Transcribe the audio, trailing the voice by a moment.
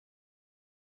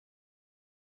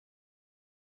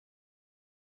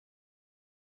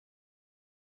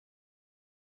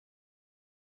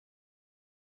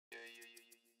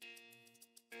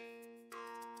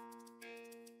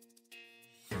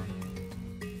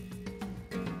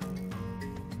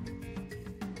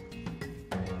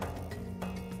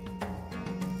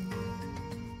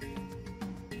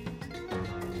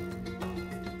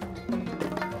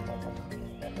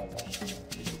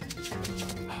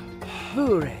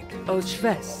Burek,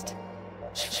 Oschwest.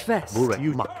 Schwest. Burek,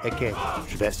 you mak, eke,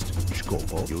 schwest,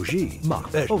 szkopo, juži, mak,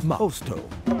 osto.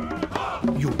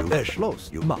 You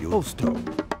lost, you mak, osto.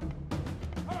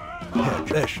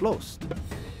 Lost.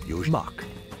 Juž mak.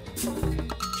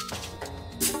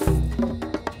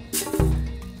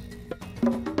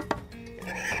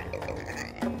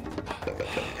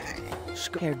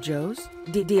 Herr Joes,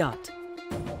 Didiot.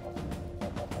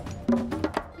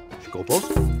 Skopos.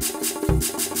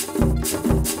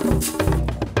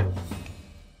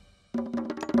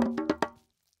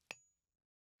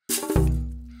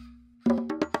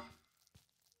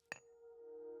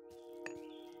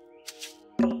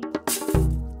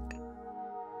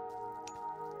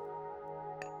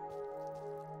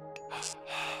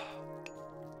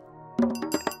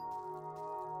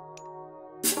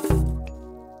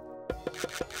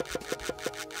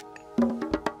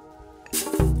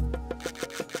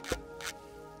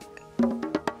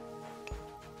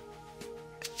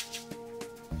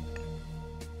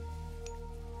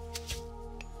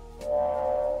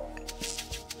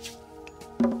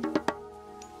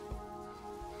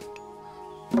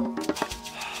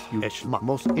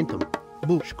 Most intim.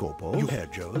 Bushkopo. You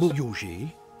had Joes.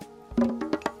 Yuji.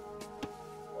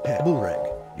 Bureg.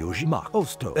 Yuji mak.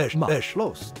 Osto.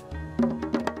 Lost.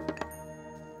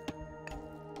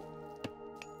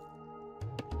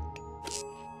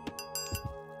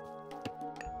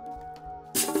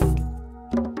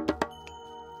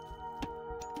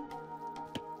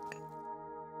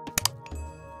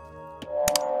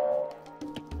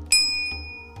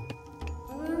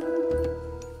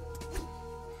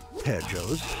 Herr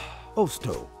Joes.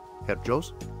 Osto. Herr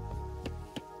Joes.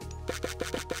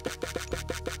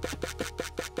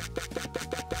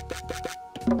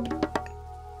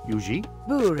 Yuji.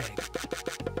 Burek.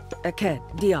 Aked,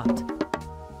 Diot.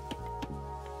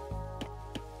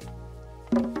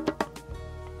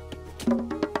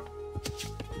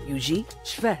 Yuji,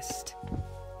 Schwest.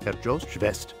 Herr Joes.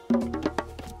 Schwest.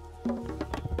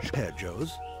 Herr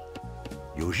Joes.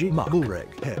 Yuji mak.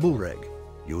 Bureg. Herr Bureg.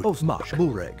 Os mak.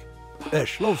 Bureg.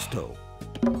 Losto.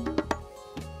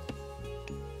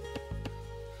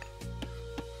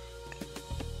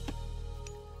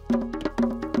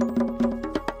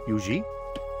 Yuji.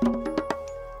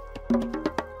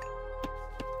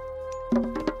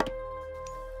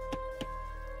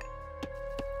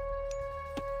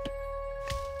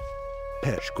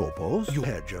 Skopos. You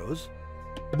had Joes.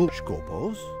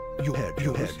 Skopos. You had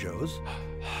Joes.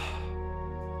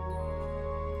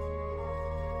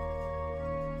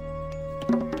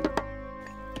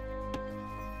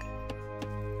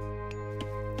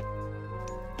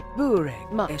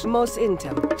 Burek, mos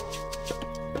intem.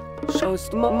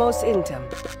 Shost mos intem.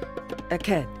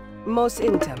 Aked, mos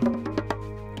intem.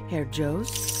 Herr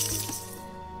Joes.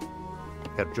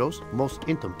 Herr Joes, mos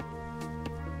intem.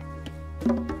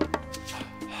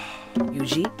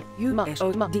 Yuji, you ma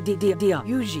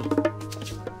Yuji.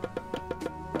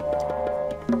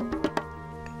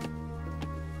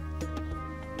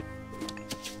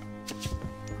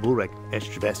 Burek,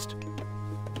 Schwest.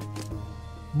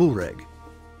 Bureg.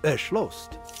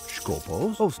 Lost.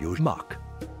 Skopos. Os Yuj mak.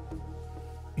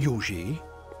 Yuji.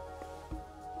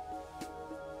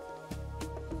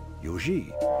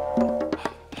 Yuji.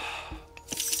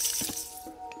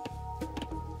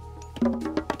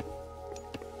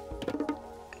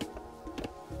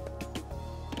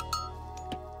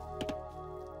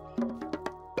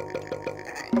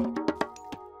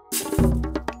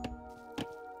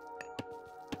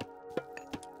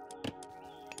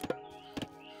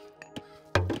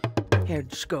 Herr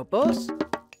Skopos.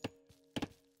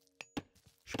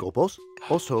 Skopos.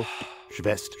 Oso.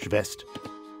 Schwest.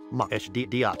 Mak.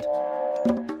 Diat.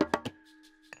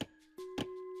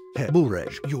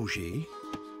 Bureg. Yuji.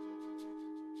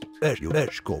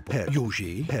 Skop.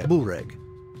 Yuji. Bureg.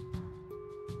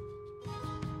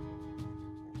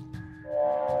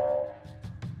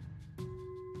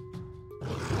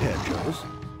 Herr Joes.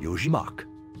 Yuji mak.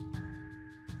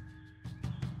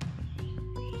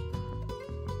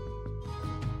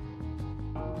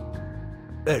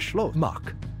 Lost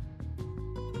mak.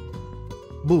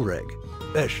 Bureg.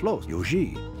 Lost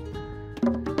Yuji.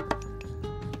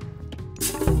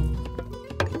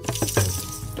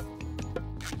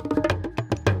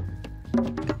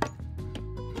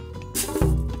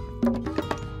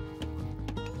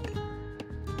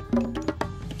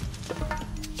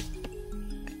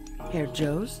 Herr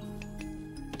Joes.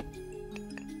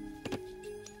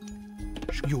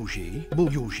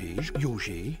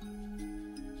 Yuji.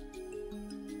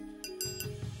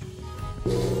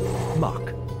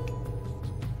 Mak.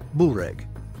 Bureg.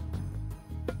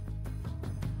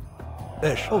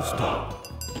 Esh Osto.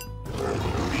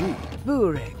 Yuji.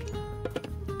 Burig.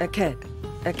 Aked.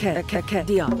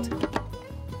 Diot.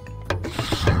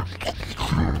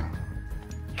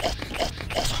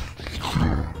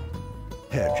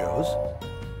 Herjos.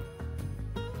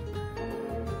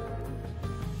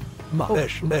 Ma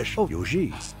Esh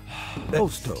Yuji.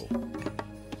 Osto.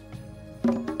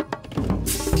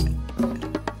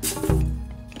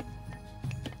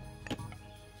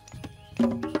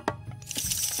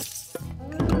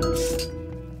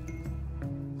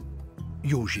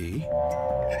 Yuji.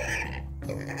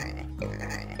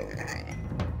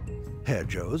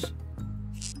 Herjos.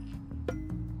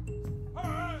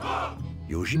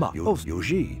 Yuji ma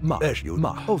Yuji ma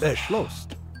Esh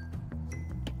Lost.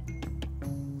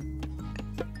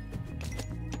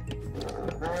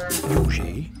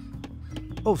 Yuji.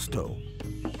 Osto.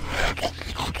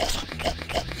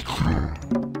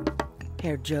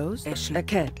 Herjos.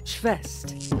 Aked. Schwest.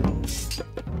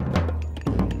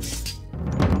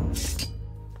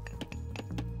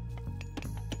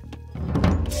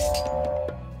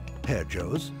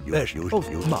 Herjos. Esh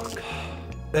Yuji Mak.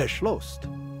 Esh Lost.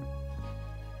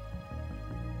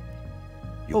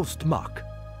 Ost Mak.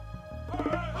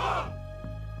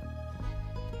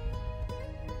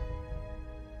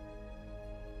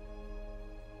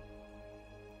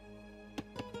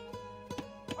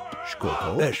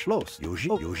 Skoko. Esh Lost.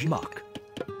 Yuji Mak.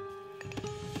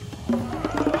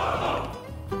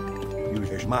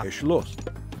 Yuji Mak. Esh Lost.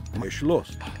 Esh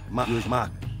Lost. Ma Yuji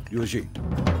Mak. Yuji.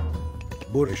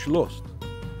 Bur Esh Lost.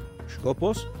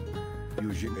 Skopos.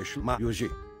 Yuji Esh Ma Yuji.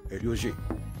 Yuji.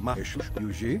 Ma Esh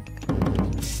Yuji.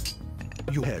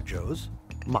 You Herjos.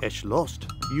 Ma Esh Lost.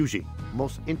 Yuji.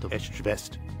 Mos into Esh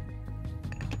Schwest.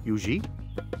 Yuji.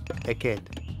 Eked.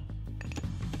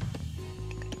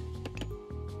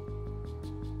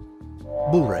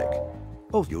 Burek.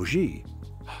 Ost Yuji.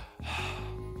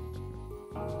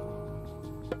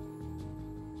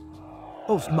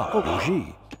 Ost Mak.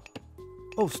 Yuji.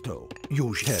 Osto.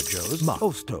 Yuji Herjos Ma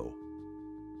Osto.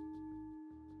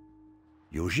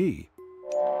 Yuji.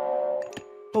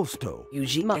 Osto.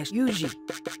 Yuji ma Yuji.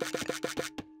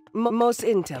 Mos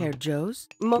intem. Herjos.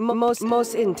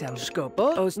 Mos intem.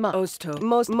 Scopo. Osma Osto.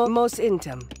 Mos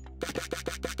intem.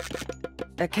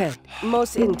 Aked.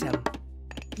 Mos intem.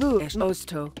 Bu Esh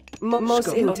Osto. Mos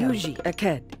intem. Yuji.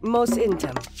 Aked. Mos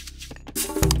intem.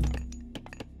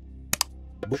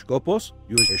 Skopos.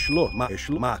 Yuji Esh Lost. Ma Esh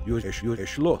Ma Yuji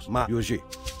Esh Lost. Ma Yuji.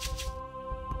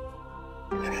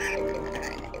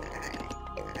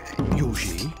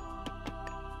 Yuji.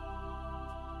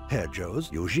 Herjos.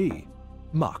 Yuji.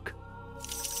 Mak.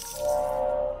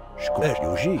 Esh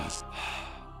Yuji.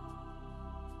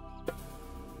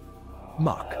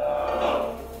 Mak.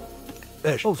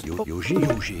 Esh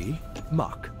Yuji.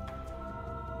 Mak.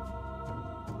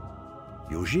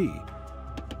 Yuji.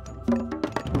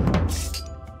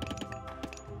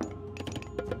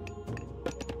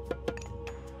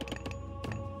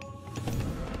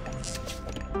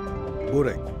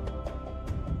 Burek.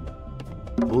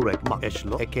 Burek Ma Esh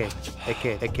Lo.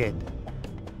 Eked.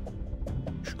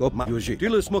 Skop Ma Yuji.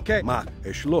 Dilis Moke. Ma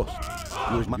Esh Lost.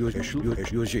 Yuji Esh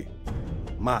Yuji.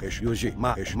 Ma Esh Yuji.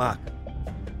 Ma Esh Mak.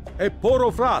 E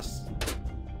Poro Fras.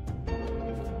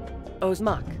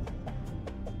 Osmak.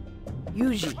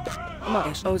 Yuji. Ma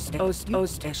Esh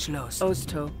Ost Esh Lost.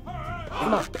 Osto.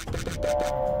 Mak.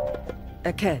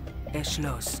 Aked. Esh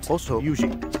Lost. Also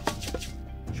Yuji.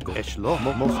 Esh Lo.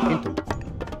 Mos into.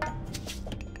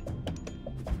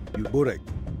 Burek.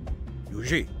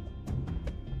 Yuji.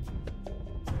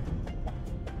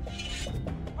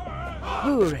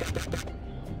 Burek.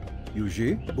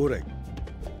 Yuji. Burek.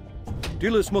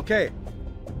 Dilis Moke.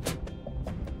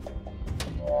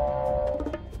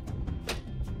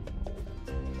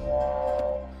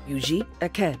 Yuji.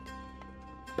 Aked.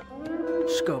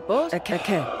 Skopos.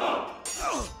 Aked.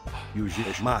 Yuji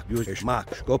Esh Mak. Yuji Esh Mak.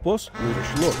 Skopos. Yuji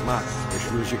Esh Lost. Mak.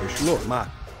 Yuji Esh Lost. Mak.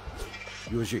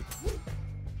 Yuji.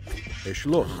 Esh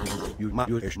Lost.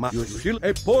 Yuji Esh Mak. Yuji.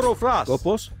 E Poro Fras.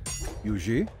 Skopos.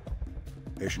 Yuji.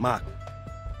 Esh Mak.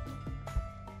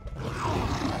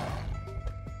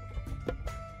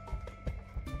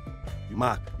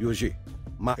 Mak. Yuji.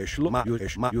 Ma Esh Lost. Ma Yuji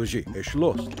Esh Mak. Yuji. Esh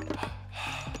Lost.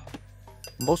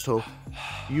 Also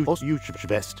Yuji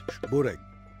Schwest. Burek.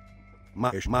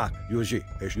 Ma Esh Mak. Yuji.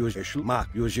 Esh Mak.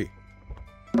 Yuji.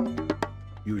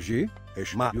 Yuji.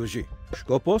 Esh Mak. Yuji.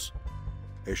 Skopos.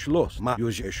 Esh Lost. Ma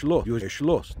Yuji Esh Lost. Yuji Esh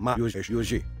Lost. Ma Yuji Esh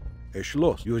Yuji. Esh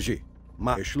Lost. Yuji.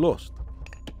 Ma Esh Lost.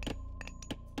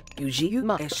 Yuji.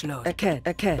 Ma Esh Lost. Aked.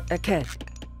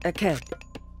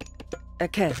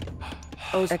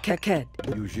 Os Aked.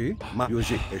 Yuji. Ma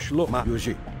Yuji. Esh Lost. Ma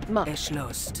Yuji. Ma Esh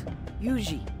Lost.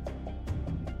 Yuji.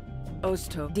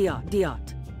 Osto. Diat.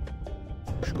 Diat.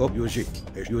 Skop Yuji.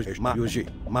 Es ma Yuji.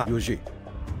 Ma Yuji.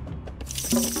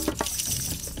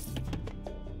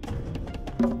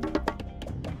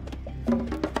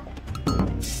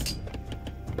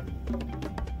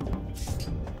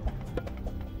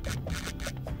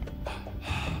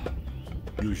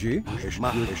 Yuji. Es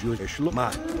ma Yuji. Es lo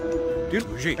ma. Dil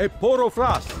Yuji. E poro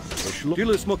fras. Es lo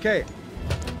dilis moke.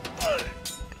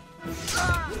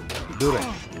 Dure.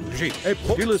 Yuji. E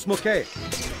po dilis moke.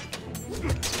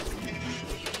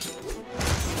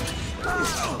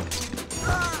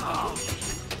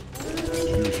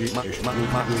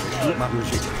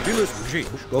 Yuji, Dilis Yuji,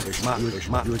 Skop Yuji,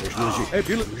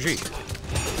 Dilis Yuji,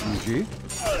 Yuji,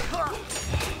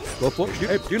 Skop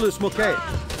Dilis Moke,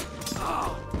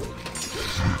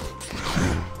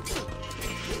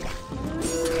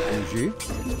 Yuji,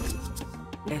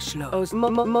 Eschlost.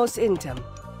 Mos intem.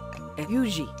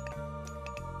 Yuji.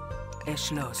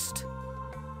 Eschlost.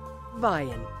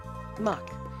 Weien.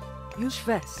 Mak.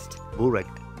 Juschwest. Burek.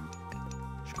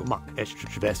 Skomak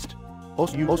Eschwest.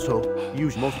 Also,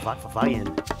 use most Vayen.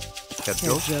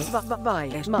 Herjo.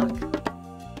 Weien. Mak.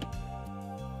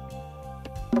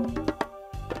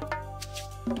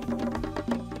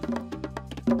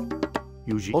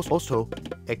 Yuji. Also,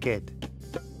 Eked.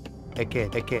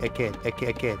 Eked.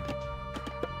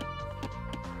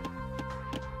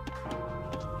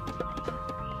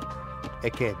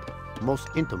 Eked. Most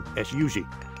intim es Yuji.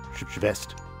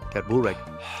 Schwest. Burek.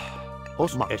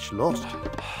 Osma es lost.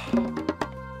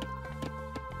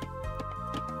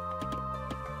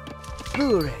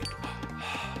 Burek.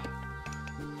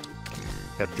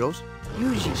 Herjos.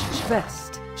 Yuji.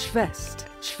 Schwest.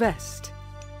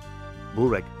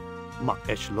 Burek. Ma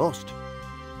es lost.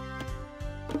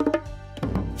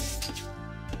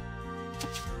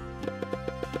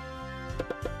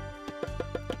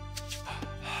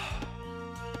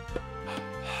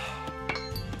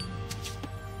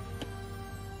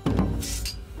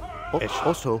 Es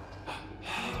also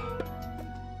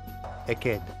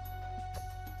Eked.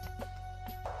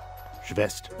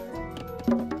 Schwest.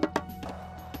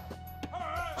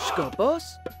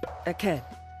 Skopos. Eked.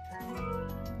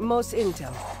 Mos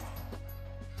intem.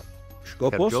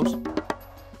 Skopos, Herjos.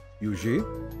 Yuji,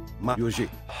 Ma Yuji,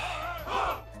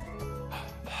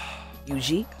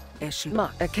 Yuji.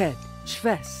 Mak. Eked.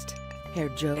 Schwest.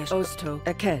 Herjo. Osto.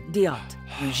 Eked. Diat.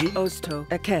 Yuji. Osto.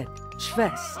 Eked.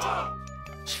 Schwest.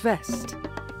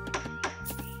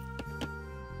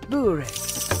 Burek.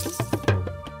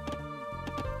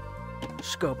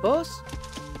 Skopos.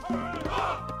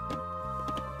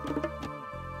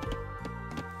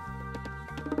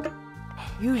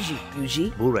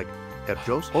 Yuji. Burek.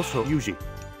 Herjos. Also Yuji.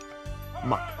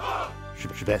 Mak.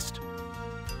 Schwest.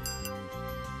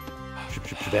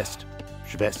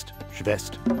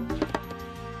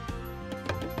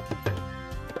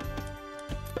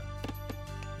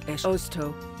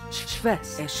 Osto.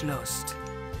 Schwest. Eschlost.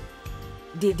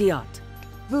 Diat.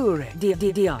 Burek.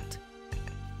 Diat.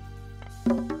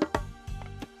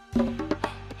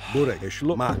 Burek,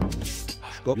 Eschlo, Ma,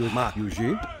 Skop Ma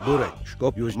Yuji, Burek,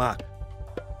 Skop Yuji Ma,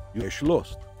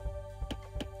 Eschlost,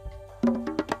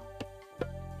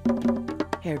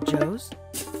 Herjos.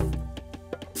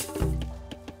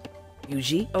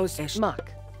 Yuji. Os.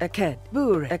 Mak. Eked.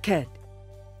 Burek. Eked.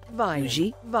 Weien.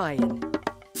 Yuji. Weien.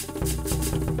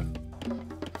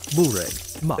 Burek.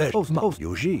 Ma.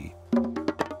 Yuji.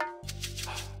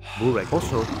 Burek.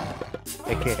 Also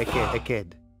Eked.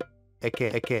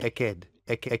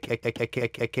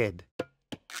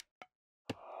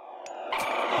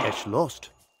 Es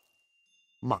lost.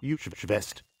 Ma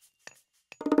Schwest.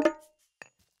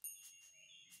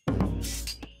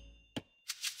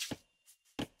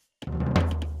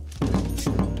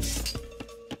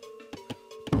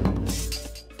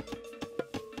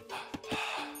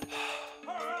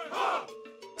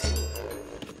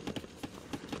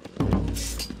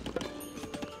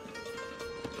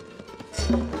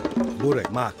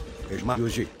 Burek, Ma, Ma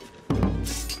Yuji,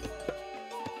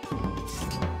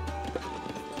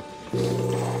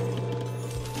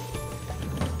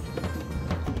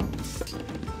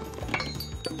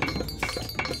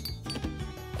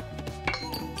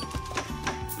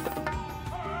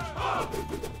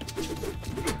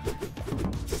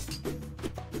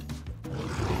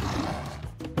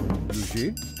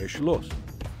 Yuji, Eschlost,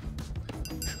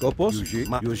 Skopos, Yuji,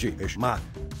 Ma Yuji, Eschma,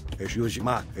 Yuji,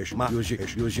 Ma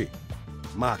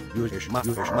Yuji, Mak,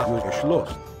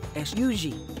 Eschlost,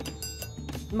 Yuji.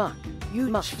 Mak.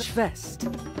 Schwest.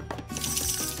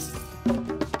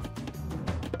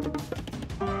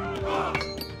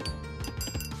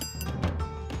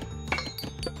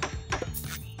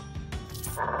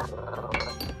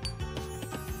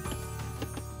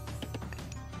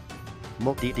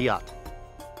 Diat.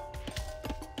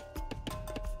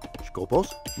 Skopos,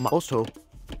 Osto.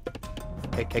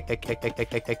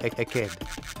 Eked.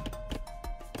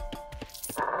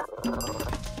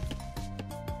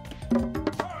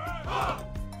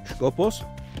 Skopos.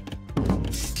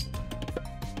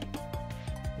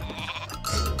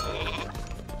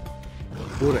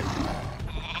 Burek.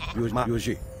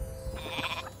 Yuji.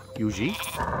 Yuji.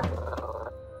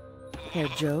 Herr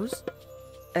Joes.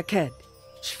 Aked.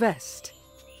 Schwest.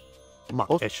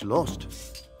 Esch lost.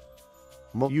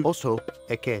 Oso.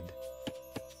 Eked.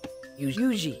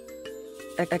 Yuji.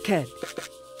 Aked.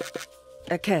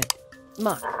 Aked.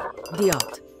 Mak.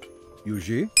 Diat.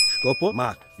 Yuji. Skopo.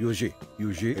 Mak. Yuji.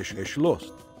 Yuji. Esch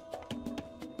lost.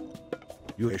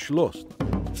 You esch lost.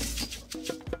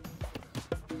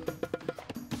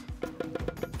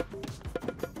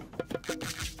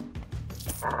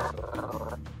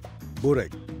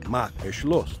 Burek. Mak. Esch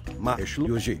lost. Mak. Esch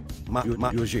Yuji. Mak.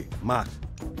 Yuji. Mak.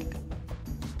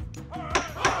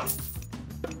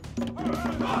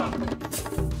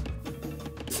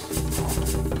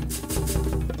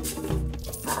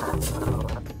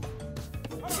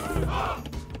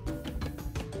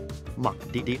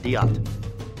 Diat.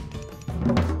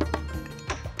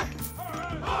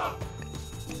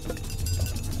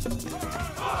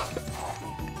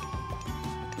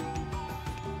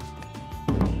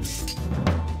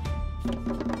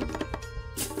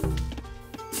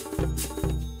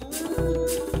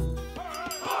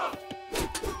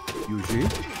 Yuji.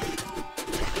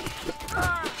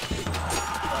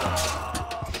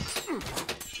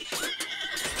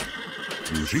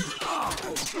 Yuji.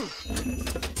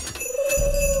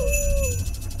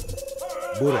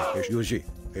 Burek. Esch Yuji.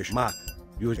 Esch Mak.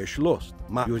 Yuji. Esch lost.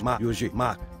 Mak. Yuji.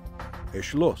 Mak.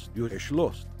 Esch lost. Yuji. Esch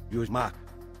lost. Yuji. Mak.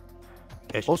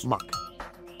 Esch Osmak.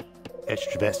 Esch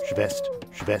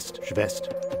Schwest.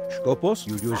 Skopos.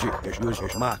 Yuji. Esch Yuji.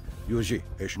 Esch Mak. Yuji.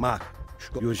 Esch Mak.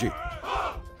 Yuji.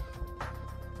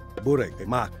 Burek.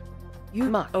 Mak.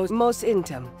 Yuma. Mos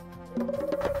intem.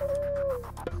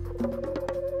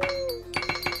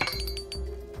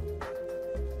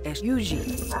 Esh Yuji.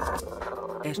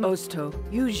 Esh Osto.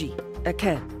 Yuji.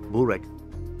 Aked. Burek.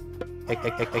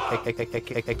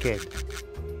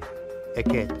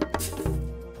 Eked.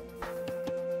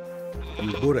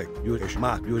 Burek. Yuji. Esch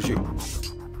Mak. Yuji.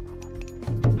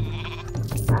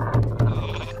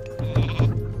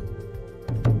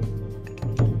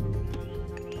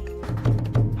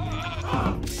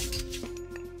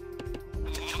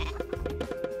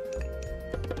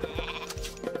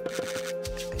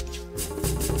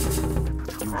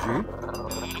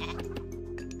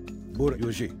 Burek.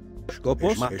 Yuji.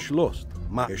 Skopos. Esch lost.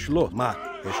 Mak. Esch lost. Mak.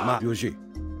 Esch Mak. Yuji.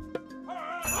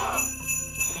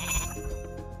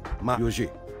 Mak. Yuji.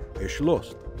 Esch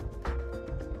lost.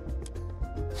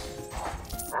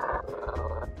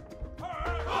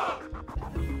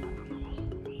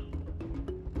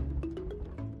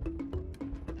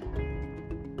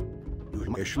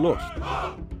 Esch lost.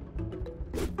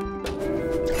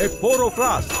 E poro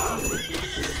fras.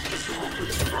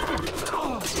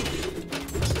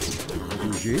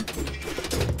 Yuji.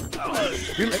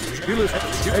 Spielers.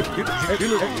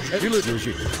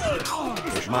 Yuji.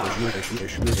 Eschmak.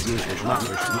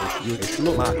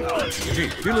 Yuji.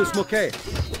 Spielers Moke.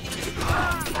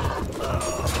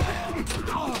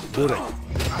 Burek.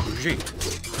 Yuji.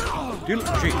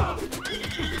 Yuji.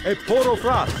 E poro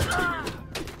fras.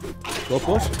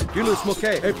 Skopos. Spielers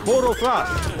Moke. E poro fras.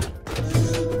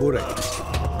 Burek.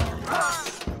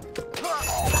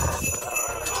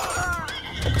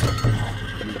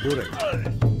 Burek.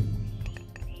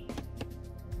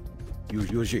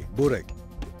 Yuji. Burek.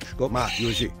 Skopma.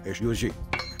 Yuji. Esch Yuji.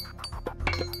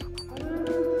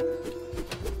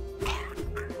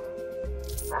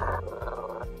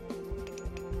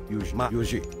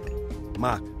 Yuji.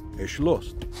 Mak. Esch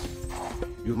lost.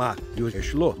 Mak. Yuji.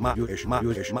 Esch lost. Mak. Esch Mak.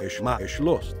 Esch Mak. Esch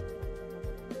lost.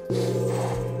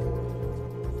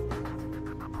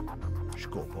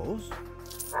 Skopos.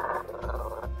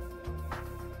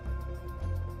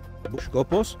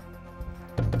 Skopos.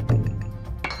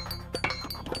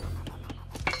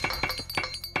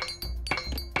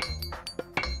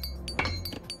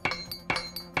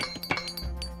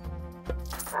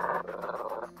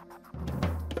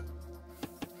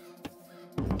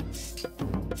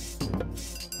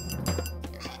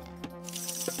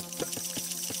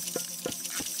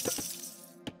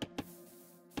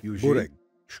 Yuji. Burek.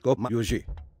 Skopma. Yuji.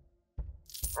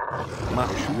 Mak.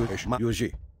 Esch Mak.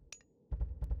 Yuji.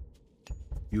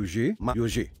 Yuji. Mak.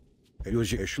 Yuji.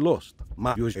 Yuji. Esch lost.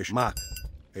 Mak. Yuji. Esch Mak.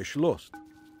 Esch lost.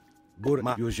 Burek.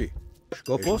 Mak. Yuji.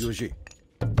 Skopos. Yuji.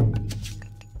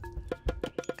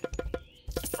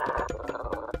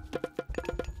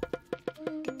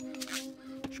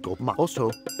 ma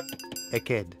osto,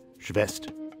 eked,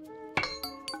 schwest.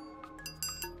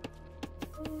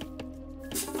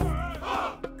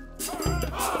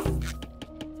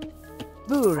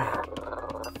 Bure.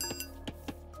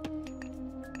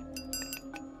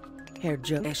 Herr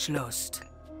Joe Eschlost.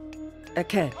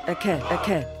 Aked.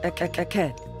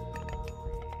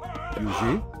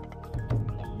 Yuji.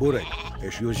 Burek.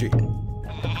 Esh Yuji.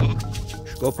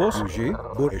 Skopos. Yuji.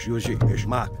 Bur Esh Yuji. Esh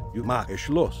mak. You mak. Esh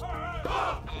lost.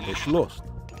 Esh lost.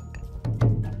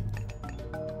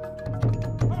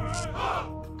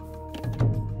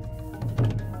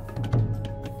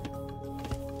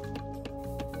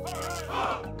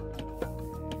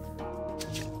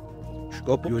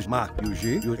 Skop. Yuj mak.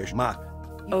 Yuji. Yuj Esh mak.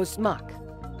 Osmak.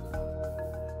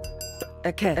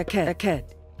 Aked.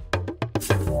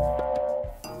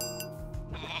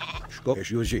 Skop.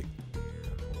 Esh Yuji.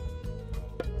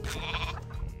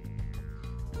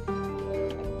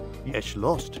 Esh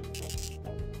lost.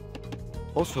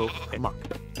 Also, mak,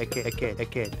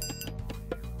 eked.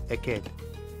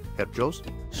 Herr Jos,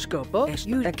 Skopo. Esh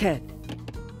Yu. Aked.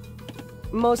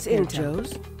 Mos intam.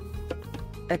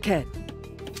 Aked.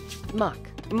 Mak.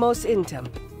 Mos intam.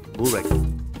 Burek.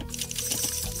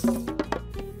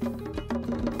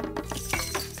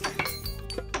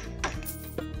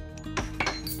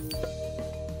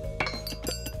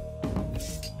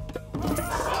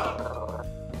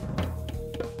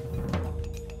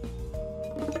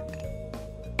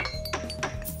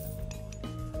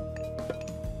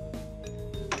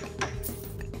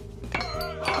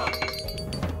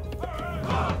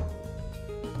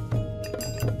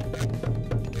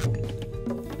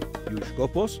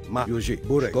 Skopos, mak, Yuji,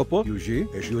 Burek, Skopo, Yuji,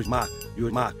 Esh Yuj mak,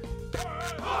 Yuj mak.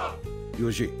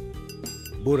 Yuji.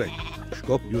 Burek,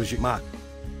 Skop, Yuji mak.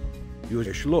 Yuji,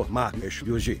 Esh lo, mak, Esh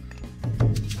Yuji.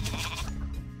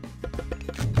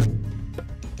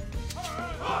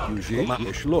 Yuji, mak,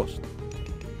 Esh lost.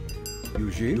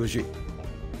 Yuji.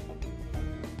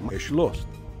 Esh lost.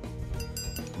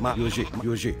 Mak,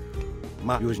 Yuji.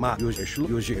 Mak,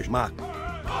 Yuji, Esh mak.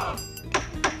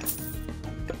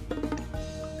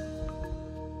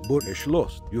 Bur Esh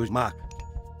lost. Yuj mak.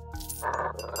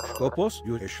 Skopos,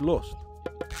 Yuj Esh lost.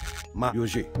 Mak,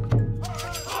 Yuji.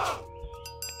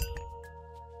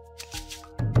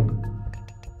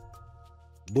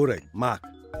 Burek, mak.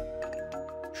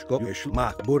 Skop, Esh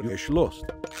mak. Bur Esh lost.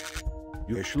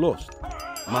 You Esh lost.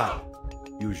 Mak.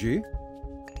 Yuji.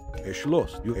 Esh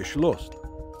lost. You Esh lost.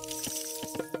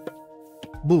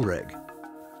 Bureg.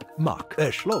 Mak.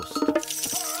 Esh lost.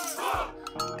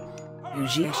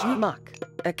 Yuji. Esh mak.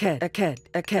 Aked.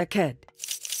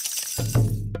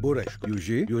 Burek,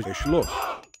 Yuji, Yuj Esh lost.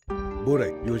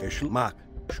 Burek, Yuj Esh mak.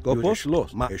 Skopos, Esh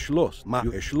lost. Mak, Esh lost. Mak,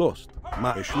 you Esh lost.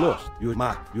 Mak, Esh lost. You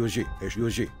mak, Yuji, Esh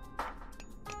Yuji.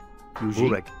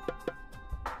 Burek.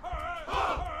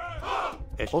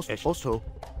 Esh also,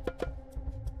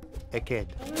 eked.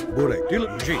 Burek, Dil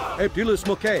Yuji, Dil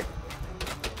Smoke.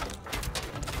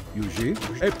 Yuji,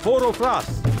 Poro Fras.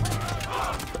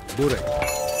 Burek.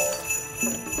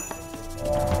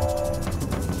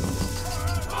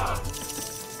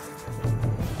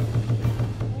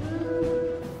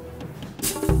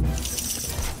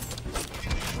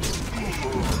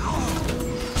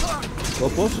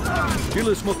 Skopos,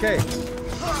 Dil Smoke.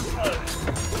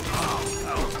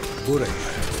 Burek,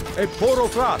 Poro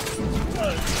Fras.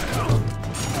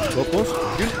 Skopos,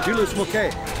 Dil Smoke.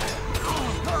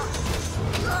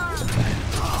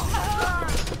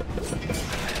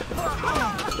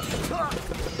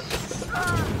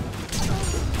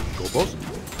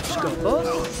 Skopos.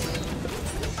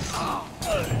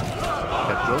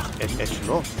 Herr Jos, Esh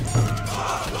lost.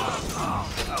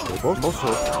 Skopos also,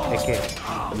 eked.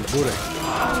 Burek.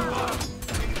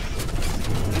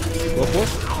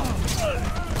 Skopos.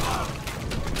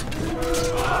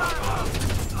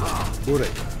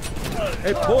 Burek.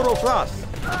 Poro Fras.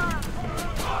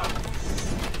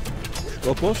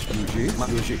 Skopos, Yuji,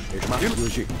 Yuji,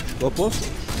 Yuji. Skopos,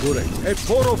 Burek.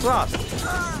 Poro Fras.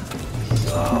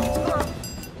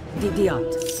 Didiot.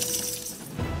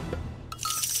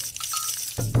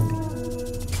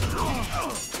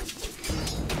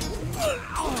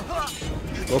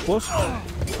 Skopos.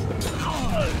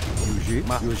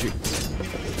 Yuji.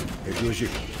 Yuji.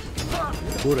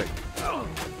 Burek.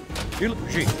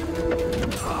 Yuji.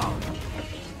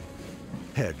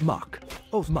 Head Mak.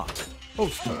 Mak.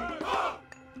 Osto.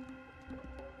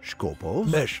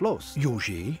 Skopos. Esh lost.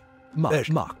 Yuji. Mak.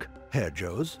 Mak. Head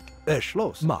Jos. Esh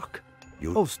lost. Mak.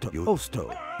 Osto.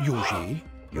 Yuji.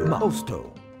 Mak.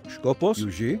 Osto. Skopos,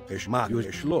 Yuji, Esh mak, Yuji,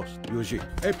 Esh lost. Yuji.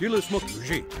 Dil Smoke,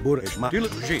 Yuji. Burek, Esh mak, Dil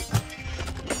Yuji.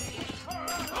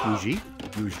 Yuji,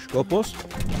 Yuji Skopos,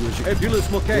 Yuji Epilis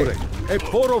Moke,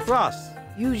 Eporofras.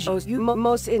 Yuji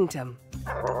mos intem.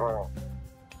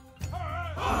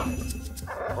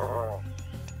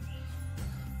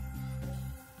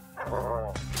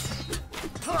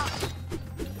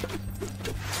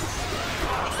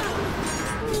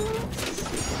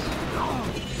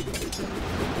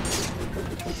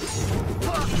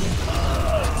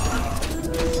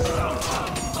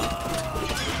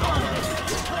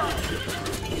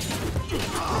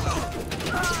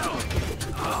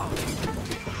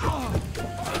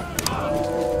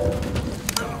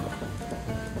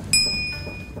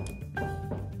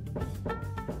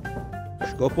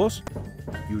 Skopos,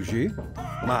 Yuji,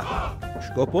 Mak.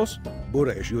 Skopos,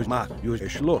 Bure Yuji Mak, Yuji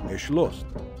Eshlost.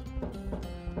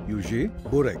 Yuji,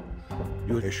 Bure.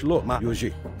 Yuji Eshlo, Mak,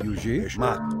 Yuji,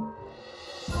 Eshmak.